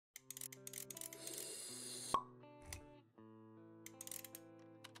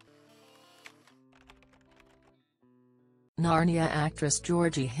Narnia actress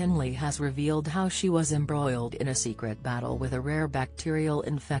Georgie Henley has revealed how she was embroiled in a secret battle with a rare bacterial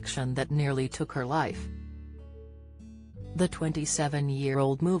infection that nearly took her life. The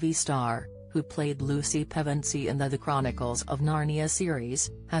 27-year-old movie star, who played Lucy Pevensie in the Chronicles of Narnia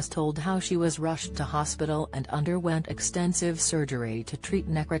series, has told how she was rushed to hospital and underwent extensive surgery to treat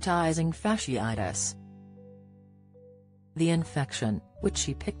necrotizing fasciitis. The infection, which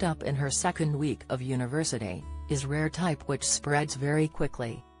she picked up in her second week of university, is rare type which spreads very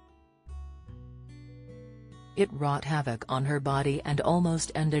quickly. It wrought havoc on her body and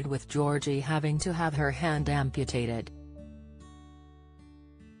almost ended with Georgie having to have her hand amputated.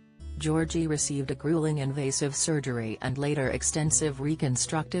 Georgie received a grueling invasive surgery and later extensive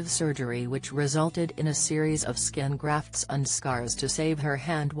reconstructive surgery which resulted in a series of skin grafts and scars to save her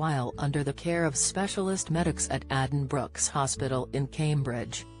hand while under the care of specialist medics at Addenbrooke's Hospital in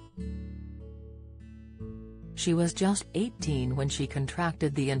Cambridge. She was just 18 when she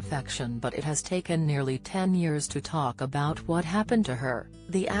contracted the infection, but it has taken nearly 10 years to talk about what happened to her,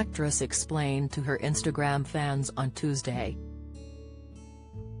 the actress explained to her Instagram fans on Tuesday.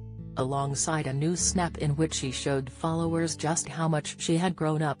 Alongside a new snap in which she showed followers just how much she had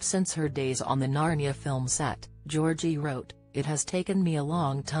grown up since her days on the Narnia film set, Georgie wrote, "It has taken me a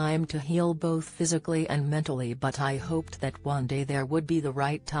long time to heal both physically and mentally, but I hoped that one day there would be the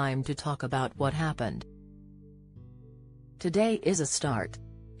right time to talk about what happened. Today is a start."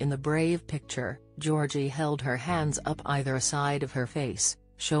 In the brave picture, Georgie held her hands up either side of her face,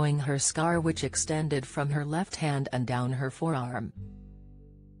 showing her scar which extended from her left hand and down her forearm.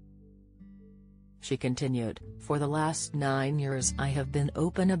 She continued, "For the last 9 years I have been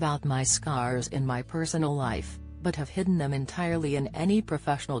open about my scars in my personal life, but have hidden them entirely in any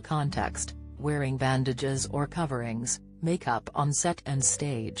professional context, wearing bandages or coverings, makeup on set and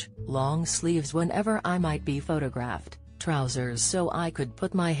stage, long sleeves whenever I might be photographed, trousers so I could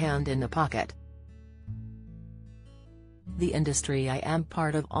put my hand in a pocket. The industry I am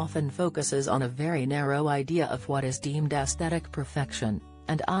part of often focuses on a very narrow idea of what is deemed aesthetic perfection,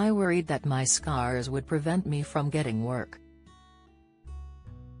 and I worried that my scars would prevent me from getting work.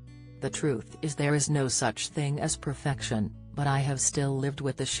 The truth is there is no such thing as perfection, but I have still lived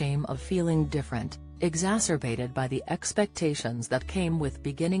with the shame of feeling different, exacerbated by the expectations that came with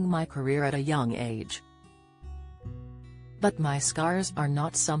beginning my career at a young age. But my scars are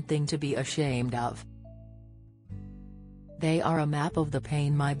not something to be ashamed of. They are a map of the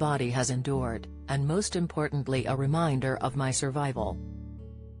pain my body has endured, and most importantly a reminder of my survival.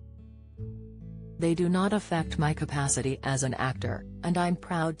 They do not affect my capacity as an actor, and I'm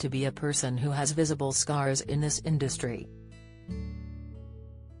proud to be a person who has visible scars in this industry."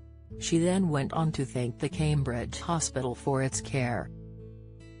 She then went on to thank the Cambridge Hospital for its care.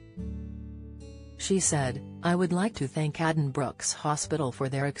 She said, "I would like to thank Addenbrooke's Hospital for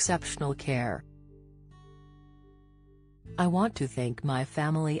their exceptional care. I want to thank my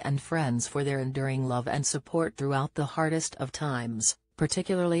family and friends for their enduring love and support throughout the hardest of times,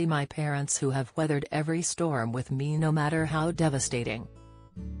 particularly my parents who have weathered every storm with me no matter how devastating.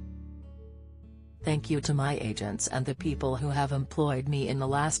 Thank you to my agents and the people who have employed me in the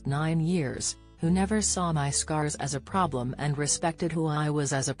last 9 years, who never saw my scars as a problem and respected who I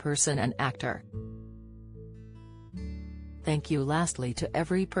was as a person and actor. Thank you lastly to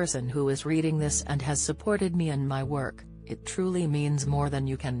every person who is reading this and has supported me in my work, it truly means more than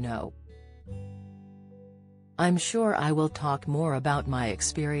you can know. I'm sure I will talk more about my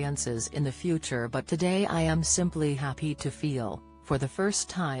experiences in the future, but today I am simply happy to feel, for the first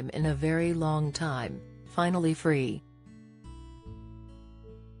time in a very long time, finally free."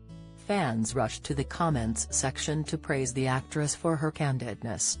 Fans rushed to the comments section to praise the actress for her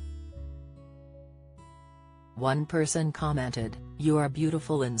candidness. One person commented, "You are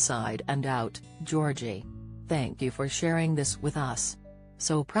beautiful inside and out, Georgie. Thank you for sharing this with us.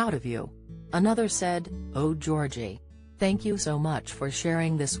 So proud of you." Another said, "Oh Georgie. Thank you so much for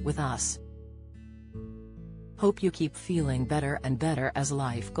sharing this with us. Hope you keep feeling better and better as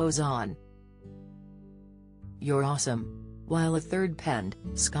life goes on. You're awesome." While a third penned,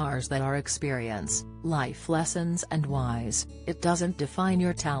 "Scars that are experience, life lessons and wise, it doesn't define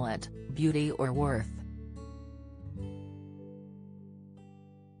your talent, beauty or worth.